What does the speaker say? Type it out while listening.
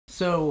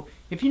So,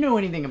 if you know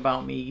anything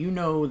about me, you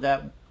know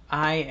that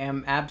I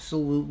am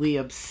absolutely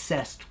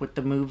obsessed with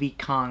the movie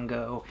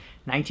Congo.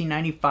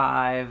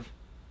 1995,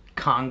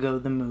 Congo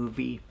the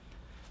movie.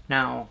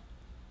 Now,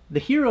 the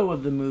hero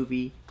of the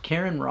movie,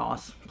 Karen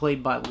Ross,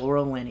 played by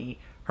Laura Linney,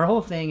 her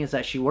whole thing is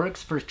that she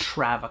works for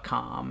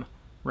Travacom,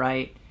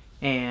 right?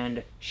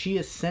 And she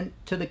is sent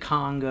to the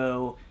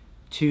Congo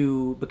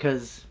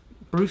because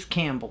Bruce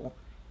Campbell,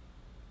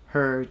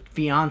 her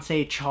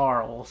fiance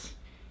Charles,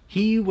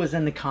 he was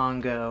in the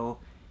Congo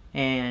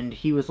and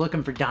he was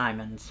looking for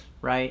diamonds,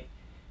 right?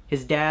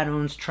 His dad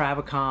owns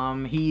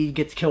Travacom. He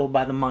gets killed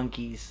by the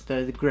monkeys,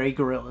 the gray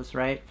gorillas,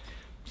 right?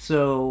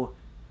 So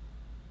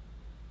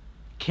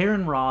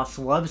Karen Ross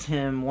loves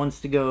him, wants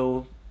to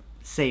go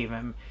save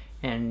him,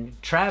 and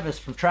Travis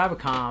from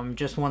Travacom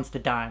just wants the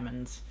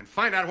diamonds. And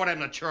find out what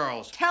happened to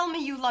Charles. Tell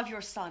me you love your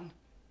son.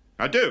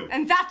 I do.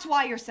 And that's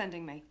why you're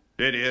sending me.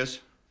 It is.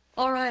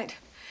 All right.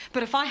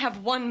 But if I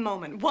have one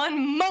moment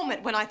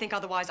when I think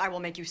otherwise, I will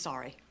make you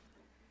sorry.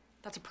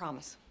 That's a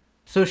promise.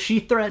 So she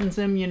threatens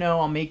him, you know,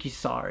 I'll make you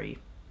sorry.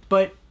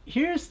 But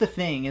here's the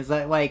thing, is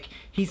that, like,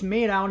 he's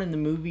made out in the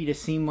movie to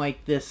seem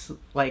like this,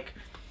 like,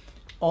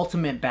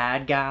 ultimate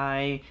bad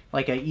guy,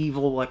 like a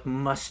evil, like,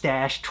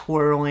 mustache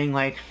twirling,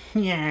 like,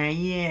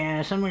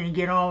 yes, I'm gonna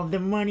get all the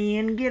money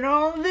and get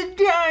all the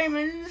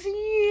diamonds,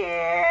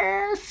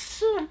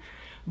 yes.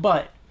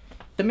 But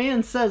the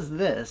man says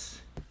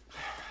this.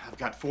 I've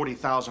got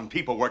 40,000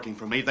 people working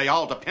for me. They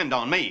all depend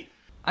on me.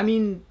 I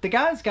mean, the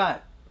guy's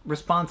got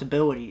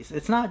responsibilities.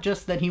 It's not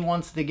just that he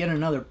wants to get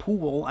another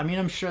pool. I mean,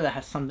 I'm sure that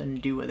has something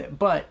to do with it,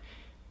 but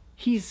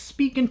he's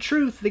speaking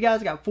truth. The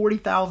guy's got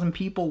 40,000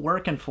 people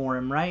working for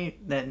him, right?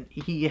 That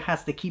he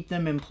has to keep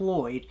them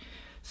employed.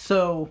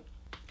 So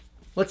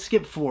let's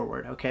skip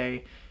forward,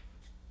 okay?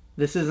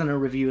 This isn't a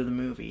review of the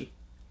movie.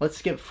 Let's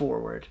skip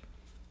forward.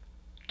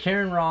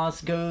 Karen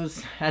Ross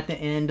goes at the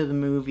end of the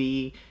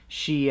movie.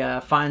 She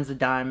finds the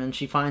diamond.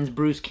 She finds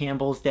Bruce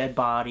Campbell's dead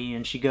body,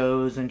 and she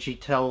goes and she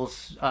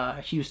tells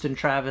Houston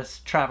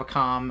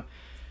Travacom.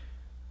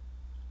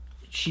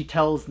 She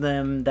tells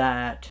them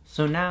that,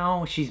 so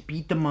now she's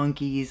beat the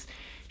monkeys.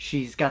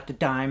 She's got the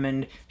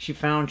diamond. She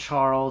found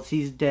Charles.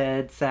 He's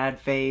dead. Sad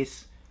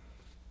face.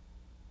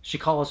 She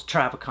calls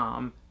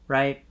Travacom,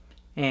 right?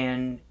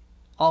 And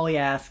all he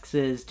asks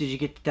is, did you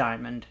get the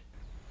diamond?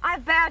 I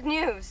have bad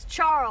news.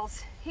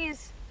 Charles, he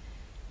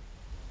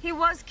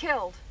was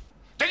killed.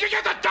 Did you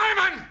get the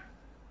diamond?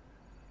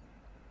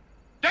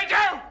 Did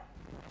you?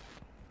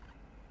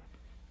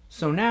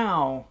 So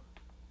now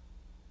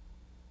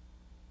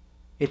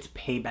it's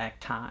payback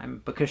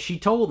time, because she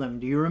told him,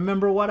 do you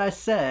remember what I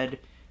said?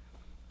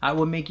 I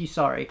would make you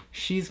sorry.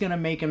 She's gonna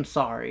make him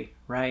sorry,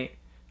 right?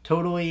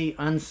 Totally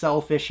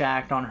unselfish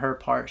act on her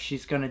part.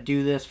 She's gonna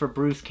do this for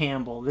Bruce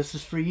Campbell. This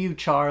is for you,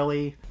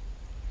 Charlie.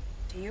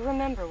 Do you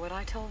remember what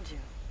I told you?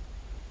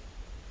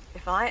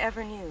 If I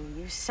ever knew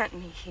you sent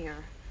me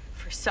here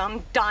for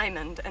some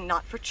diamond and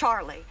not for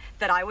Charlie,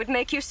 that I would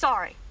make you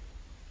sorry.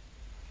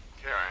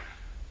 Karen,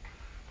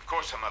 of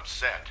course I'm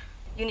upset.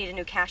 You need a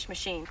new cash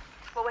machine.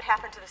 What would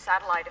happen to the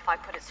satellite if I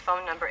put its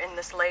phone number in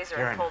this laser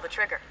and pull the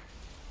trigger?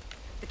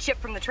 The chip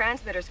from the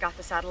transmitter's got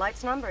the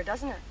satellite's number,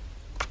 doesn't it?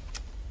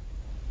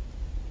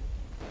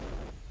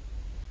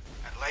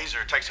 That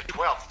laser takes a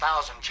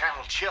 12,000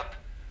 channel chip.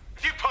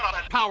 If you put all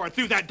that power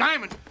through that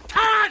diamond,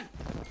 turn!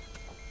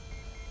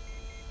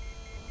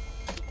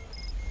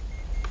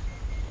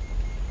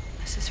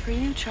 This is for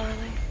you, Charlie.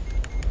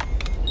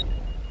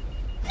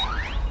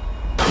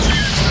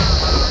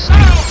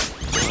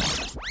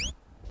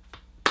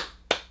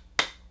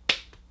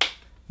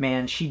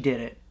 Man, she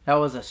did it. That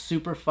was a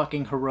super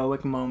fucking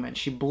heroic moment.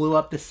 She blew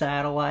up the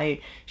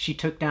satellite. She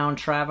took down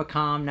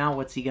Travacom. Now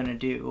what's he gonna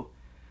do?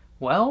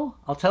 Well,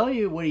 I'll tell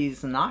you what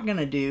he's not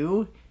gonna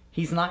do.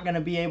 He's not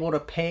gonna be able to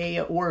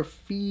pay or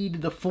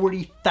feed the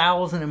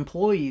 40,000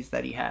 employees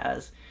that he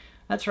has.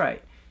 That's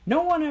right.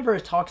 No one ever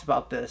talks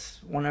about this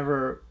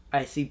whenever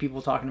I see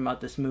people talking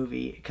about this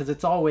movie, because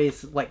it's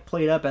always like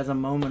played up as a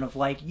moment of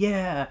like,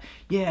 yeah,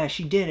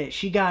 she did it.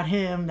 She got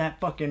him, that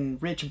fucking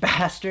rich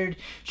bastard.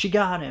 She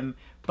got him.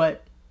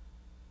 But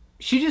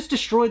she just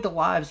destroyed the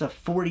lives of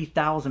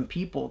 40,000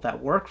 people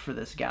that work for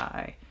this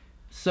guy.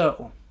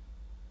 So,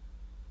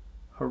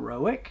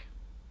 heroic?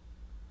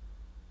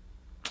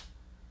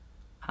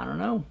 I don't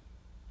know.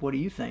 What do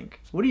you think?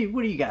 What do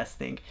you guys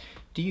think?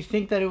 Do you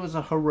think that it was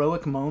a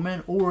heroic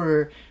moment,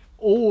 or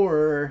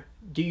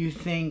do you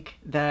think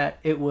that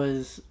it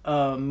was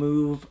a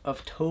move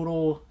of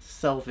total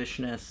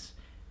selfishness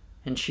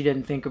and she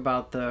didn't think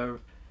about the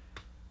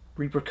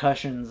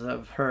repercussions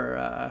of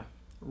her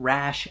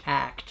rash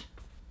act?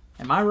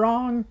 Am I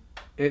wrong?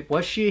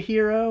 Was she a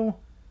hero?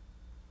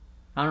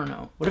 I don't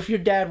know. What if your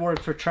dad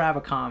worked for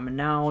Travacom and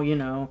now,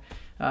 your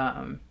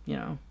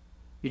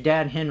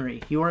dad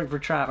Henry, he worked for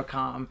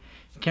Travacom.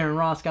 Karen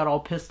Ross got all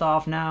pissed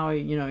off now,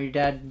 your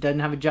dad doesn't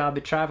have a job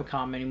at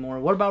Travacom anymore.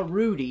 What about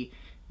Rudy?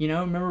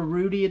 Remember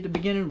Rudy at the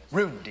beginning?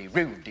 Rudy.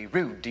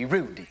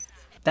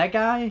 That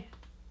guy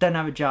doesn't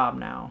have a job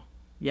now.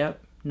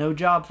 Yep, No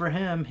job for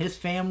him. His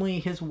family,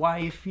 his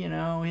wife, you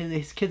know,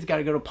 his kids got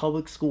to go to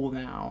public school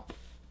now.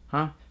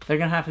 Huh? They're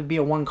going to have to be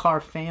a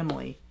one-car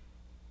family.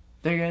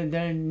 They're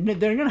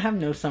gonna have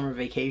no summer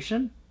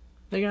vacation.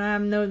 They're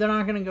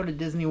not going to go to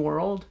Disney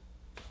World.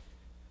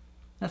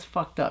 That's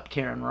fucked up,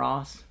 Karen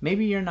Ross.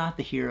 Maybe you're not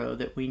the hero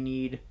that we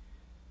need,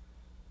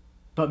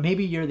 but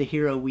maybe you're the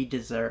hero we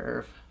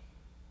deserve.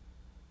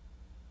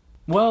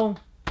 Well,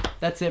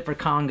 that's it for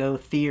Congo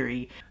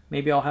Theory.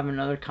 Maybe I'll have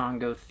another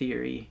Congo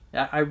Theory.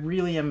 I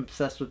really am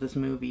obsessed with this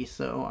movie,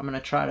 so I'm going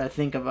to try to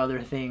think of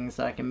other things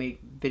that I can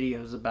make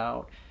videos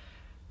about.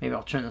 Maybe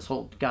I'll turn this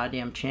whole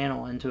goddamn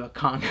channel into a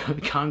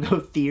Congo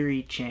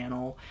Theory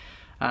channel.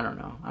 I don't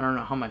know. I don't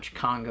know how much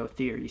Congo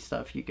Theory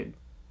stuff you could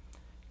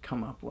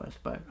come up with.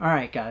 But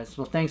alright guys,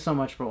 well thanks so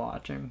much for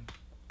watching.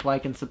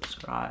 Like and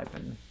subscribe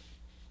and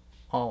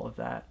all of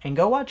that. And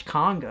go watch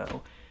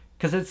Congo,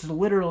 because it's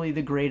literally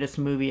the greatest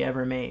movie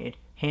ever made.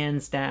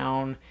 Hands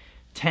down,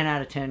 10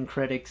 out of 10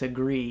 critics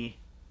agree.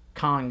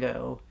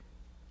 Congo,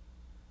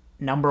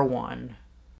 #1.